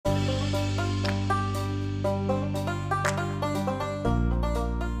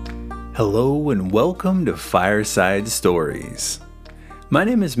Hello and welcome to Fireside Stories. My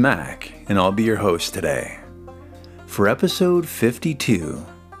name is Mac and I'll be your host today. For episode 52,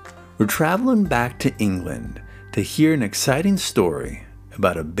 we're traveling back to England to hear an exciting story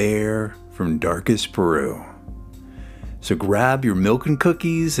about a bear from darkest Peru. So grab your milk and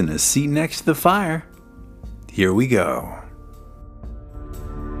cookies and a seat next to the fire. Here we go.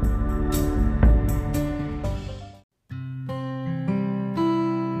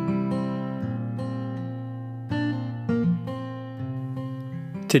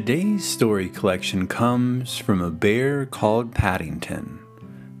 Today's story collection comes from A Bear Called Paddington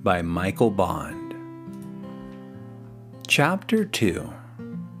by Michael Bond. Chapter 2,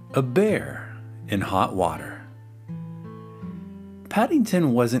 A Bear in Hot Water.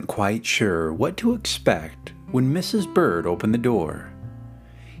 Paddington wasn't quite sure what to expect when Mrs. Bird opened the door.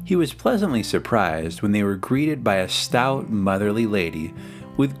 He was pleasantly surprised when they were greeted by a stout, motherly lady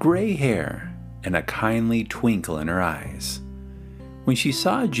with gray hair and a kindly twinkle in her eyes. When she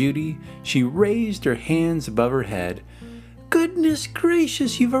saw Judy, she raised her hands above her head. "Goodness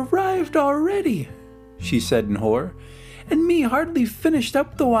gracious, you've arrived already," she said in horror. "And me hardly finished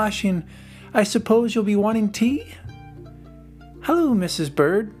up the washing. I suppose you'll be wanting tea?" "Hello, Mrs.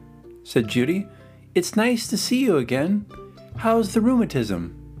 Bird," said Judy. "It's nice to see you again. How's the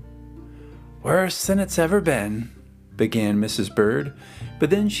rheumatism?" "Worse than it's ever been," began Mrs. Bird,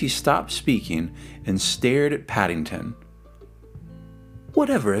 but then she stopped speaking and stared at Paddington.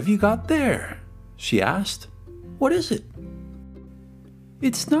 "Whatever have you got there?" she asked. "What is it?"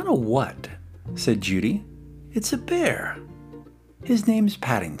 "It's not a what," said Judy. "It's a bear. His name's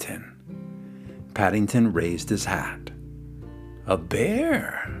Paddington." Paddington raised his hat. "A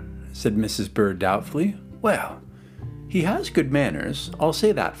bear?" said Mrs. Bird doubtfully. "Well, he has good manners, I'll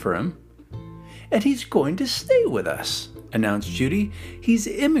say that for him." "And he's going to stay with us," announced Judy. "He's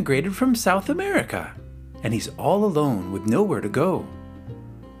immigrated from South America, and he's all alone with nowhere to go."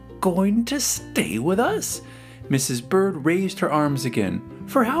 "Going to stay with us?" Mrs. Bird raised her arms again.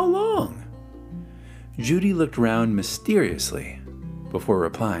 "For how long?" Judy looked round mysteriously before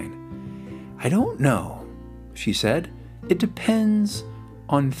replying. "I don't know," she said. "It depends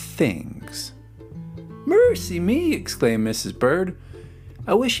on things." "Mercy me!" exclaimed Mrs. Bird.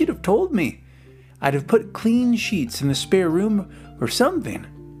 "I wish you'd have told me. I'd have put clean sheets in the spare room or something."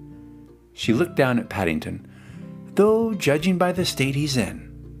 She looked down at Paddington. "Though, judging by the state he's in,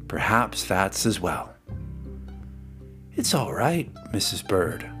 perhaps that's as well." "It's all right, Mrs.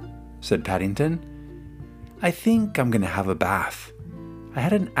 Bird," said Paddington. "I think I'm going to have a bath. I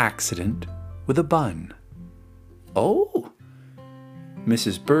had an accident with a bun." "Oh!"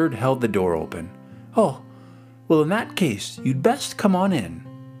 Mrs. Bird held the door open. "Oh, well, in that case, you'd best come on in.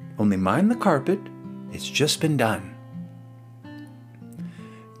 Only mind the carpet. It's just been done."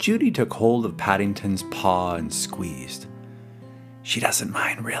 Judy took hold of Paddington's paw and squeezed. "She doesn't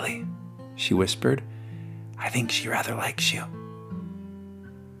mind, really," she whispered. "I think she rather likes you."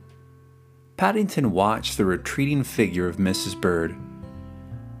 Paddington watched the retreating figure of Mrs. Bird.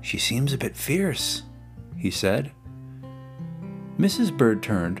 "She seems a bit fierce," he said. Mrs. Bird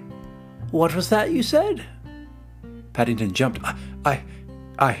turned. "What was that you said?" Paddington jumped. I,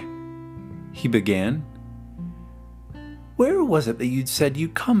 he began. "Where was it that you'd said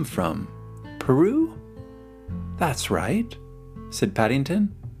you'd come from? Peru?" "That's right," said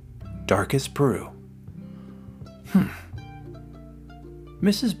Paddington. "Darkest Peru."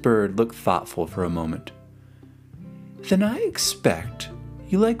 Mrs. Bird looked thoughtful for a moment. "Then I expect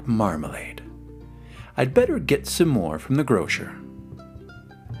you like marmalade. I'd better get some more from the grocer."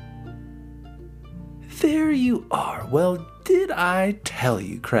 "There you are. Well, did I tell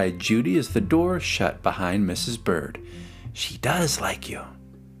you?" cried Judy as the door shut behind Mrs. Bird. "She does like you."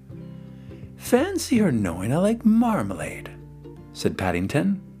 "Fancy her knowing I like marmalade," said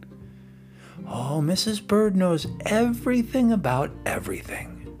Paddington. "Oh, Mrs. Bird knows everything about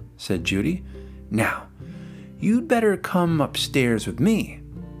everything," said Judy. "Now, you'd better come upstairs with me,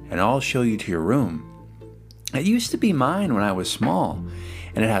 and I'll show you to your room. It used to be mine when I was small,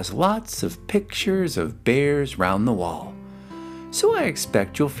 and it has lots of pictures of bears round the wall, so I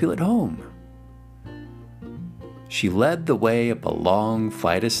expect you'll feel at home." She led the way up a long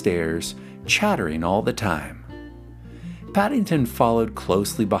flight of stairs, chattering all the time. Paddington followed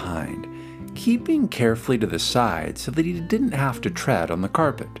closely behind, keeping carefully to the side so that he didn't have to tread on the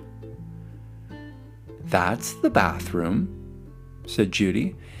carpet. "That's the bathroom," said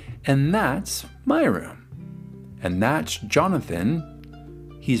Judy, "and that's my room. And that's Jonathan.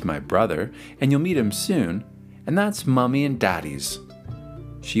 He's my brother, and you'll meet him soon. And that's Mummy and Daddy's."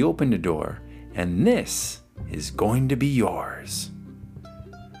 She opened a door. "And this is going to be yours."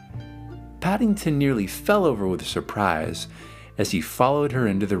 Paddington nearly fell over with surprise as he followed her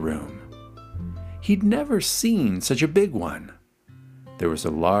into the room. He'd never seen such a big one. There was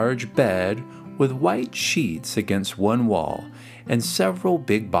a large bed with white sheets against one wall and several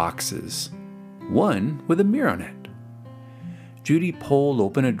big boxes, one with a mirror on it. Judy pulled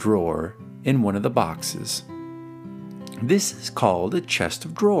open a drawer in one of the boxes. "This is called a chest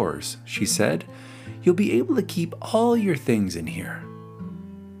of drawers," she said. "You'll be able to keep all your things in here."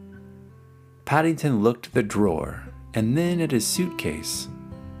 Paddington looked at the drawer and then at his suitcase.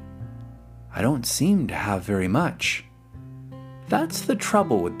 "I don't seem to have very much." That's the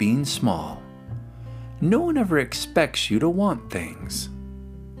trouble with being small. No one ever expects you to want things.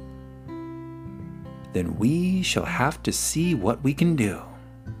 "Then we shall have to see what we can do,"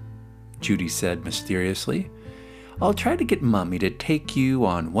 Judy said mysteriously. "I'll try to get Mummy to take you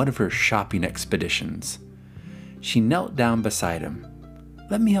on one of her shopping expeditions." She knelt down beside him.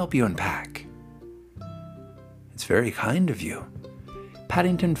 "Let me help you unpack." "It's very kind of you."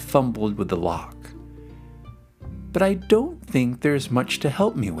 Paddington fumbled with the lock. "But I don't think there's much to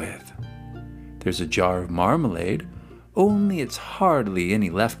help me with. There's a jar of marmalade, only it's hardly any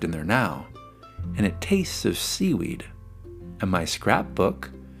left in there now, and it tastes of seaweed, and my scrapbook,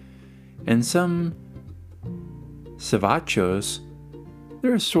 and some cevachos.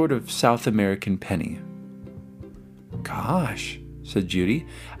 They're a sort of South American penny." "Gosh," said Judy,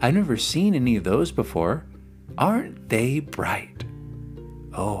 "I've never seen any of those before. Aren't they bright?"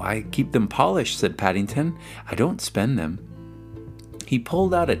 "Oh, I keep them polished," said Paddington. "I don't spend them." He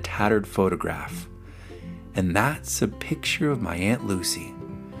pulled out a tattered photograph. "And that's a picture of my Aunt Lucy.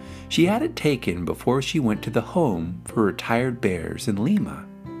 She had it taken before she went to the home for retired bears in Lima."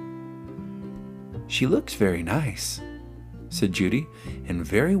 "She looks very nice," said Judy, "and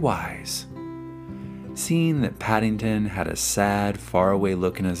very wise." Seeing that Paddington had a sad, faraway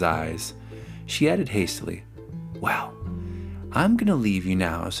look in his eyes, she added hastily, "Well, I'm going to leave you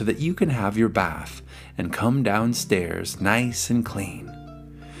now so that you can have your bath and come downstairs nice and clean.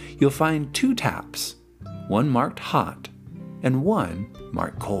 You'll find 2 taps, one marked hot and one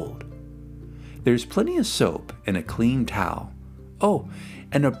marked cold. There's plenty of soap and a clean towel. Oh,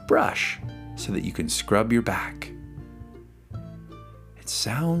 and a brush so that you can scrub your back." "It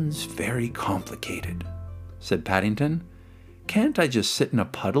sounds very complicated," said Paddington. "Can't I just sit in a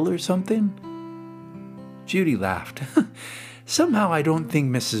puddle or something?" Judy laughed. "Somehow I don't think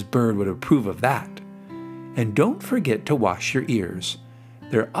Mrs. Bird would approve of that. And don't forget to wash your ears.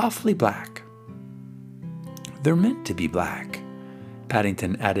 They're awfully black." "They're meant to be black,"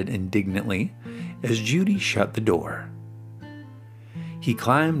 Paddington added indignantly as Judy shut the door. He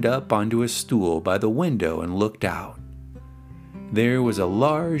climbed up onto a stool by the window and looked out. There was a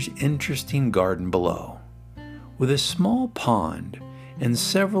large, interesting garden below, with a small pond and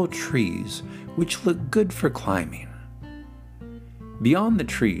several trees which looked good for climbing. Beyond the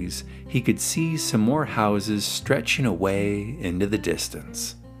trees, he could see some more houses stretching away into the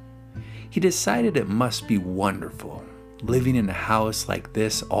distance. He decided it must be wonderful, living in a house like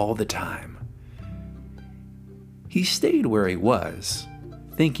this all the time. He stayed where he was,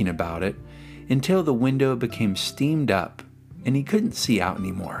 thinking about it, until the window became steamed up and he couldn't see out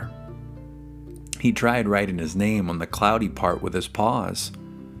anymore. He tried writing his name on the cloudy part with his paws.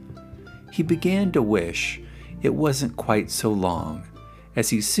 He began to wish it wasn't quite so long, as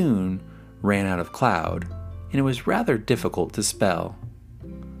he soon ran out of cloud, and it was rather difficult to spell.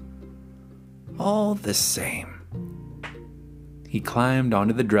 All the same. He climbed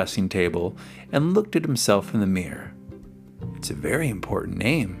onto the dressing table and looked at himself in the mirror. It's a very important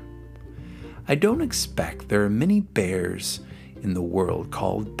name. I don't expect there are many bears in the world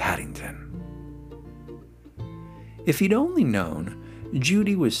called Paddington. If he'd only known,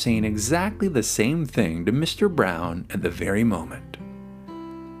 Judy was saying exactly the same thing to Mr. Brown at the very moment.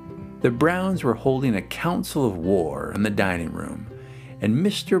 The Browns were holding a council of war in the dining room, and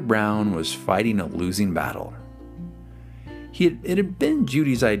Mr. Brown was fighting a losing battle. It had been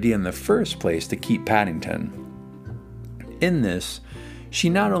Judy's idea in the first place to keep Paddington. In this, she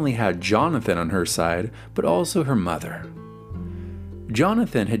not only had Jonathan on her side, but also her mother.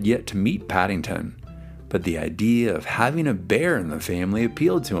 Jonathan had yet to meet Paddington, but the idea of having a bear in the family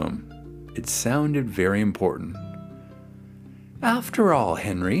appealed to him. It sounded very important. "After all,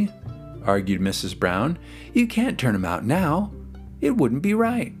 Henry," argued Mrs. Brown, "you can't turn him out now. It wouldn't be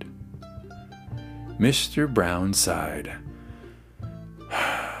right." Mr. Brown sighed.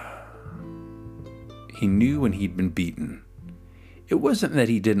 He knew when he'd been beaten. It wasn't that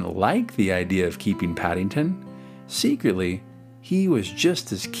he didn't like the idea of keeping Paddington. Secretly, he was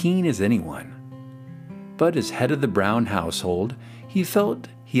just as keen as anyone. But as head of the Brown household, he felt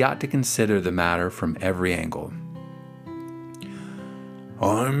he ought to consider the matter from every angle.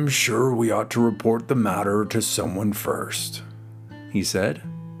 "I'm sure we ought to report the matter to someone first," he said.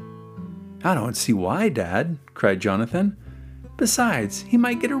 "I don't see why, Dad," cried Jonathan. "Besides, he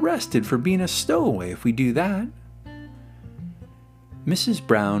might get arrested for being a stowaway if we do that." Mrs.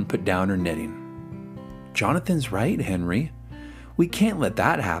 Brown put down her knitting. "Jonathan's right, Henry. We can't let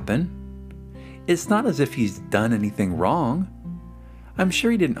that happen. It's not as if he's done anything wrong. I'm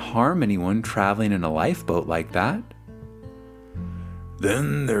sure he didn't harm anyone traveling in a lifeboat like that."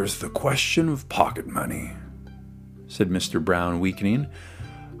 "Then there's the question of pocket money," said Mr. Brown, weakening.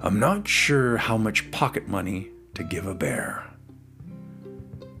 "I'm not sure how much pocket money to give a bear."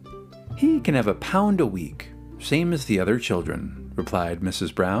 "He can have £1 a week, same as the other children," replied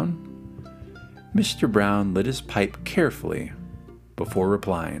Mrs. Brown. Mr. Brown lit his pipe carefully before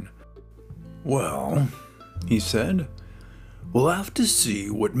replying. "Well," he said, "we'll have to see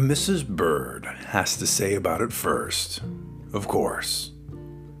what Mrs. Bird has to say about it first, of course."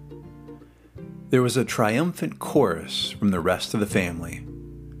 There was a triumphant chorus from the rest of the family.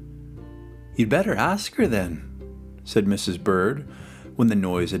 "You'd better ask her then," said Mrs. Bird when the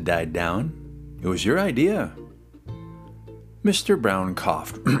noise had died down. "It was your idea." Mr. Brown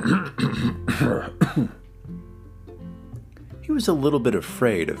coughed. He was a little bit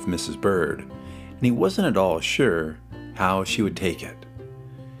afraid of Mrs. Bird, and he wasn't at all sure how she would take it.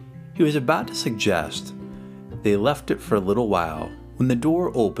 He was about to suggest they left it for a little while when the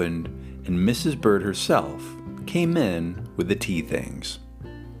door opened and Mrs. Bird herself came in with the tea things.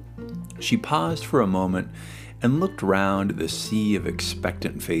 She paused for a moment and looked round at the sea of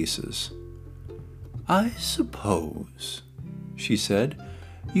expectant faces. "I suppose," she said,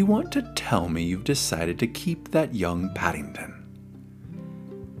 "you want to tell me you've decided to keep that young Paddington."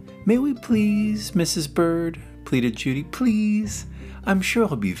 "May we please, Mrs. Bird?" pleaded Judy. "Please. I'm sure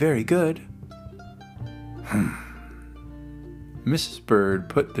he'll be very good." Mrs. Bird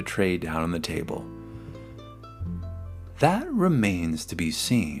put the tray down on the table. "That remains to be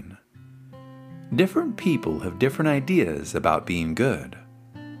seen. Different people have different ideas about being good.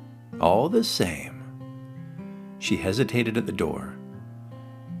 All the same," she hesitated at the door,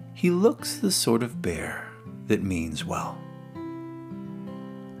 "he looks the sort of bear that means well."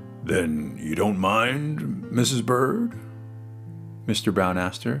 "Then you don't mind, Mrs. Bird?" Mr. Brown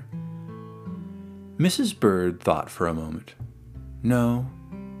asked her. Mrs. Bird thought for a moment. No,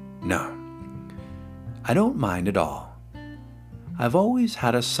 I don't mind at all. I've always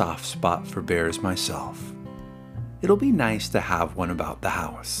had a soft spot for bears myself. It'll be nice to have one about the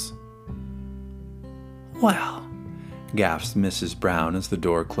house." "Well," gasped Mrs. Brown as the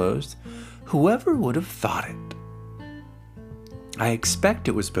door closed, "whoever would have thought it?" "I expect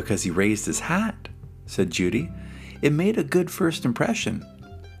it was because he raised his hat," said Judy. "It made a good first impression.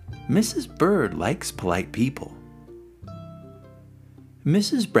 Mrs. Bird likes polite people."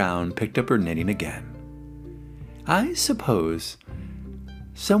 Mrs. Brown picked up her knitting again. "I suppose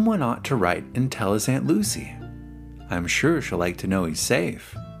someone ought to write and tell his Aunt Lucy. I'm sure she'll like to know he's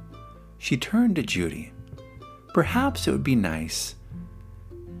safe." She turned to Judy. "Perhaps it would be nice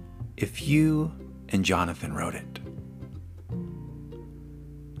if you and Jonathan wrote it."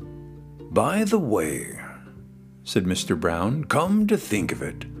 "By the way," said Mr. Brown, "come to think of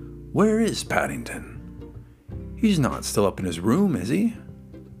it, where is Paddington? He's not still up in his room, is he?"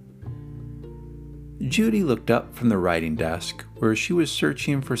 Judy looked up from the writing desk where she was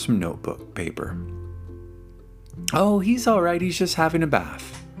searching for some notebook paper. "Oh, he's all right. He's just having a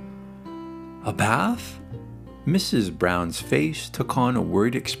bath." "A bath?" Mrs. Brown's face took on a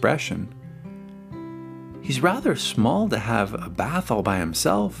worried expression. "He's rather small to have a bath all by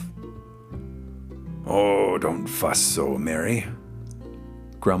himself." "Oh, don't fuss so, Mary,"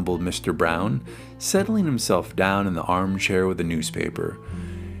 grumbled Mr. Brown, settling himself down in the armchair with a newspaper.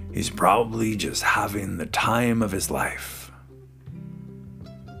 "He's probably just having the time of his life."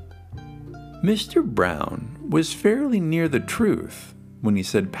 Mr. Brown was fairly near the truth when he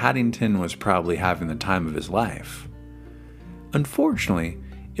said Paddington was probably having the time of his life. Unfortunately,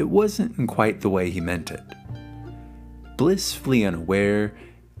 it wasn't in quite the way he meant it. Blissfully unaware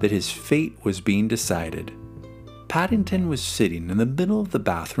that his fate was being decided, Paddington was sitting in the middle of the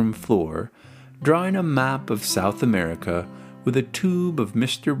bathroom floor, drawing a map of South America with a tube of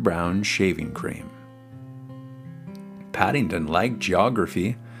Mr. Brown's shaving cream. Paddington liked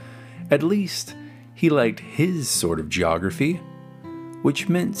geography. At least, he liked his sort of geography, which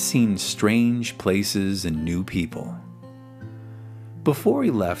meant seeing strange places and new people. Before he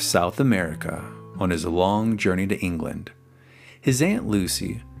left South America on his long journey to England, his Aunt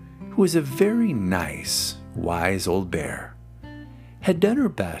Lucy, who was a very nice, wise old bear, had done her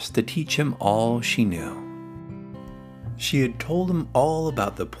best to teach him all she knew. She had told him all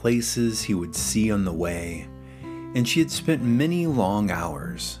about the places he would see on the way, and she had spent many long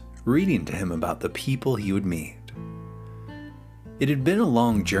hours reading to him about the people he would meet. It had been a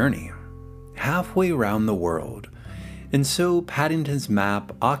long journey, halfway around the world, and so Paddington's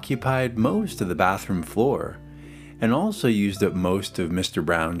map occupied most of the bathroom floor and also used up most of Mr.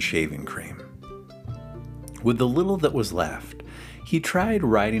 Brown's shaving cream. With the little that was left, he tried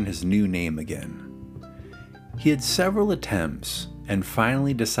writing his new name again. He had several attempts and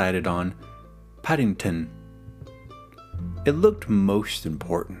finally decided on Paddington. It looked most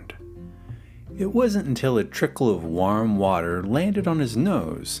important. It wasn't until a trickle of warm water landed on his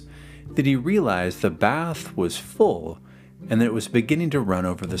nose that he realized the bath was full and that it was beginning to run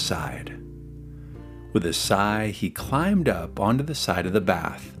over the side. With a sigh, he climbed up onto the side of the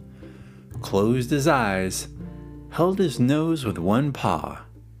bath, closed his eyes, held his nose with one paw,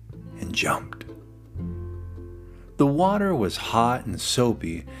 and jumped. The water was hot and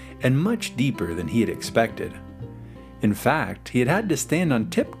soapy and much deeper than he had expected. In fact, he had had to stand on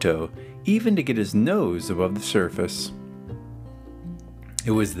tiptoe even to get his nose above the surface.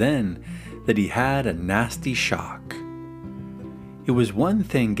 It was then that he had a nasty shock. It was one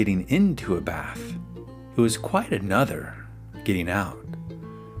thing getting into a bath. It was quite another getting out.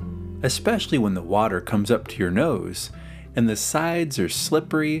 Especially when the water comes up to your nose and the sides are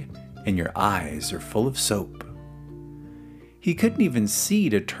slippery and your eyes are full of soap. He couldn't even see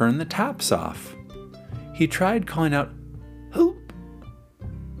to turn the taps off. He tried calling out, "Help!"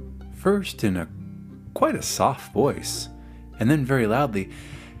 First in quite a soft voice, and then very loudly,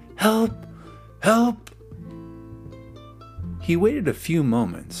 "Help! Help!" He waited a few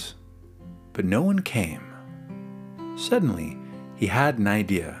moments, but no one came. Suddenly, he had an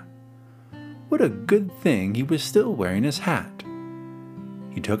idea. What a good thing he was still wearing his hat.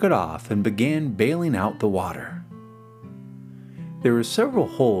 He took it off and began bailing out the water. There were several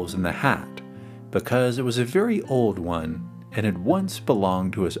holes in the hat because it was a very old one and had once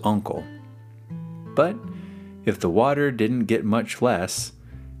belonged to his uncle. But if the water didn't get much less,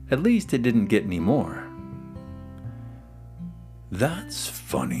 at least it didn't get any more. "That's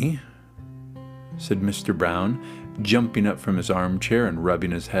funny," said Mr. Brown, jumping up from his armchair and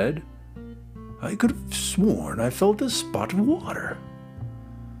rubbing his head. "I could have sworn I felt a spot of water."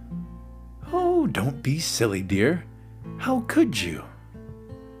 "Oh, don't be silly, dear. How could you?"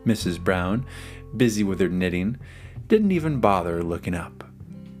 Mrs. Brown, busy with her knitting, didn't even bother looking up.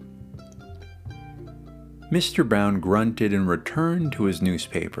 Mr. Brown grunted and returned to his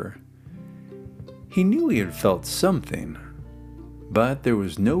newspaper. He knew he had felt something, but there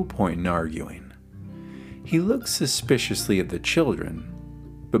was no point in arguing. He looked suspiciously at the children,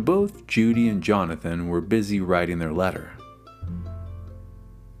 but both Judy and Jonathan were busy writing their letter.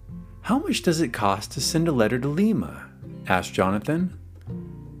 "How much does it cost to send a letter to Lima?" asked Jonathan.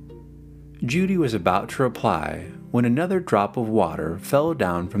 Judy was about to reply when another drop of water fell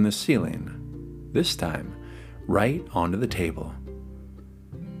down from the ceiling, this time right onto the table.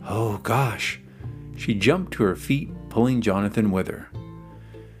 "Oh gosh!" She jumped to her feet, pulling Jonathan with her.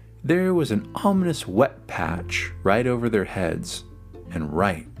 There was an ominous wet patch right over their heads and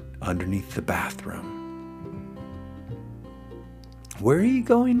right underneath the bathroom. "Where are you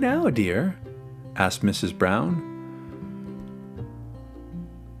going now, dear?" asked Mrs. Brown.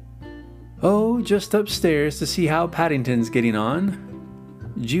 "Oh, just upstairs to see how Paddington's getting on."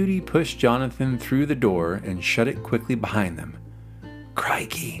 Judy pushed Jonathan through the door and shut it quickly behind them.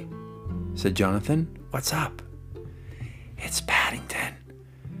 "Crikey," said Jonathan. "What's up?" "It's Paddington,"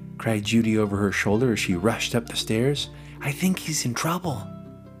 cried Judy over her shoulder as she rushed up the stairs. "I think he's in trouble."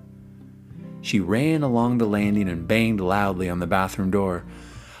 She ran along the landing and banged loudly on the bathroom door.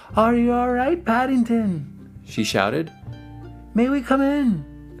 "Are you all right, Paddington?" she shouted. "May we come in?"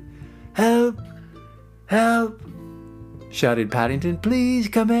 "Help! Help!" shouted Paddington. "Please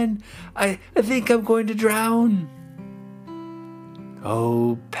come in. I think I'm going to drown."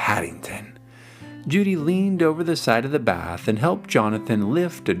 Oh, Paddington. Judy leaned over the side of the bath and helped Jonathan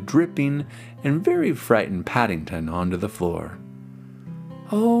lift a dripping and very frightened Paddington onto the floor.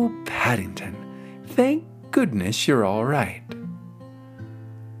 "Oh, Paddington, thank goodness you're all right."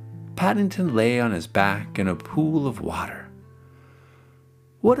 Paddington lay on his back in a pool of water.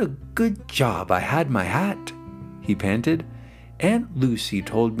 "What a good job I had my hat," he panted. "Aunt Lucy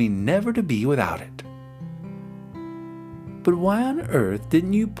told me never to be without it." "But why on earth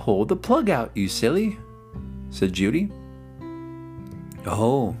didn't you pull the plug out, you silly?" said Judy.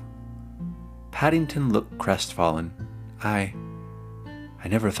 "Oh." Paddington looked crestfallen. I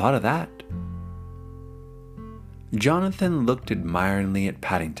never thought of that." Jonathan looked admiringly at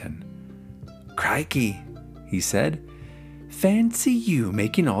Paddington. "Crikey," he said. "Fancy you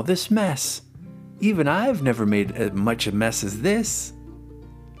making all this mess. Even I've never made as much a mess as this."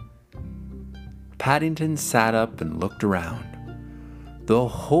 Paddington sat up and looked around. The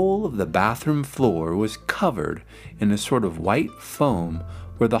whole of the bathroom floor was covered in a sort of white foam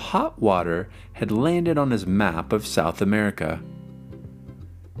where the hot water had landed on his map of South America.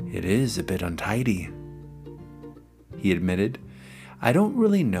 "It is a bit untidy," he admitted. "I don't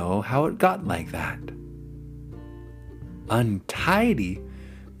really know how it got like that." "Untidy?"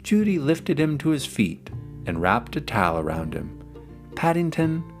 Judy lifted him to his feet and wrapped a towel around him.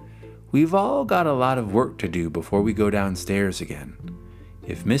 "Paddington, we've all got a lot of work to do before we go downstairs again.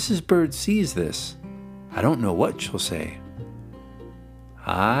 If Mrs. Bird sees this, I don't know what she'll say."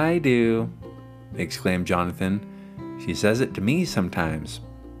 "I do," exclaimed Jonathan. "She says it to me sometimes."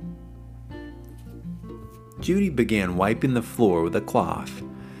 Judy began wiping the floor with a cloth.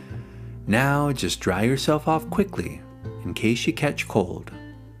 "Now just dry yourself off quickly, in case you catch cold."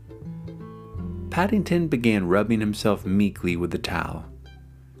 Paddington began rubbing himself meekly with the towel.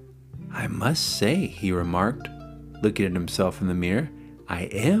 "I must say," he remarked, looking at himself in the mirror, "I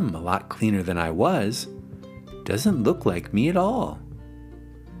am a lot cleaner than I was. Doesn't look like me at all."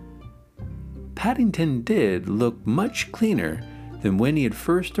 Paddington did look much cleaner than when he had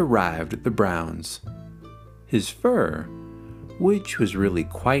first arrived at the Browns. His fur, which was really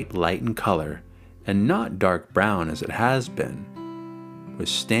quite light in color and not dark brown as it has been, was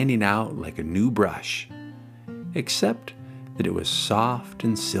standing out like a new brush, except that it was soft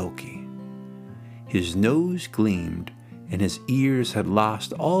and silky. His nose gleamed, and his ears had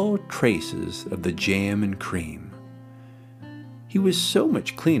lost all traces of the jam and cream. He was so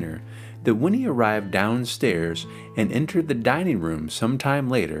much cleaner that when he arrived downstairs and entered the dining room some time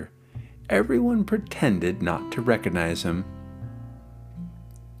later, everyone pretended not to recognize him.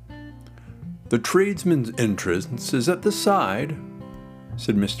 "The tradesman's entrance is at the side,"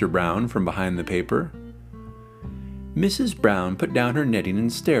 said Mr. Brown from behind the paper. Mrs. Brown put down her knitting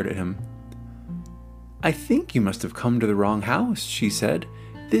and stared at him. "I think you must have come to the wrong house," she said.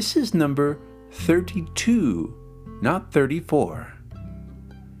 "This is number 32, not 34.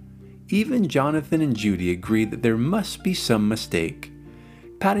 Even Jonathan and Judy agreed that there must be some mistake.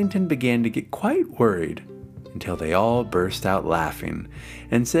 Paddington began to get quite worried, until they all burst out laughing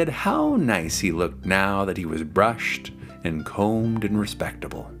and said how nice he looked now that he was brushed and combed and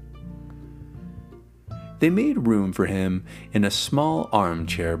respectable. They made room for him in a small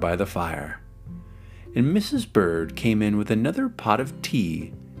armchair by the fire, and Mrs. Bird came in with another pot of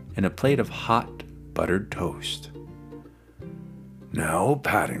tea and a plate of hot buttered toast. "Now,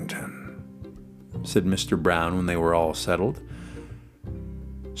 Paddington," said Mr. Brown when they were all settled,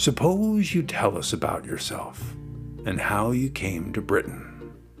 "suppose you tell us about yourself and how you came to Britain."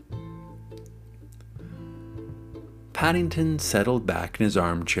 Paddington settled back in his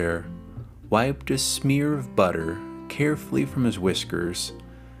armchair, wiped a smear of butter carefully from his whiskers,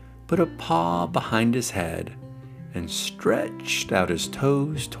 put a paw behind his head, and stretched out his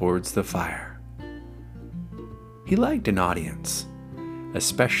toes towards the fire. He liked an audience,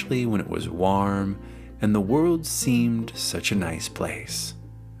 especially when it was warm and the world seemed such a nice place.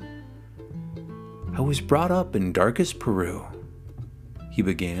 "I was brought up in darkest Peru," he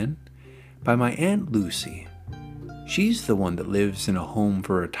began, "by my Aunt Lucy. She's the one that lives in a home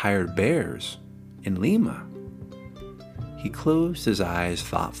for retired bears in Lima." He closed his eyes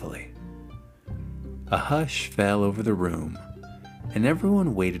thoughtfully. A hush fell over the room, and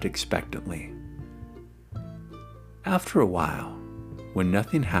everyone waited expectantly. After a while, when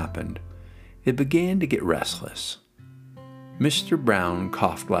nothing happened, it began to get restless. Mr. Brown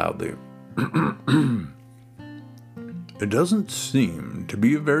coughed loudly. "It doesn't seem to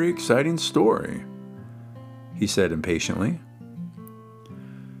be a very exciting story," he said impatiently.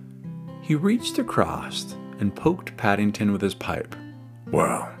 He reached across and poked Paddington with his pipe.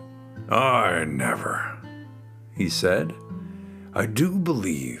 "Well, I never," he said. "I do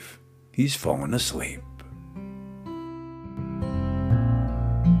believe he's fallen asleep."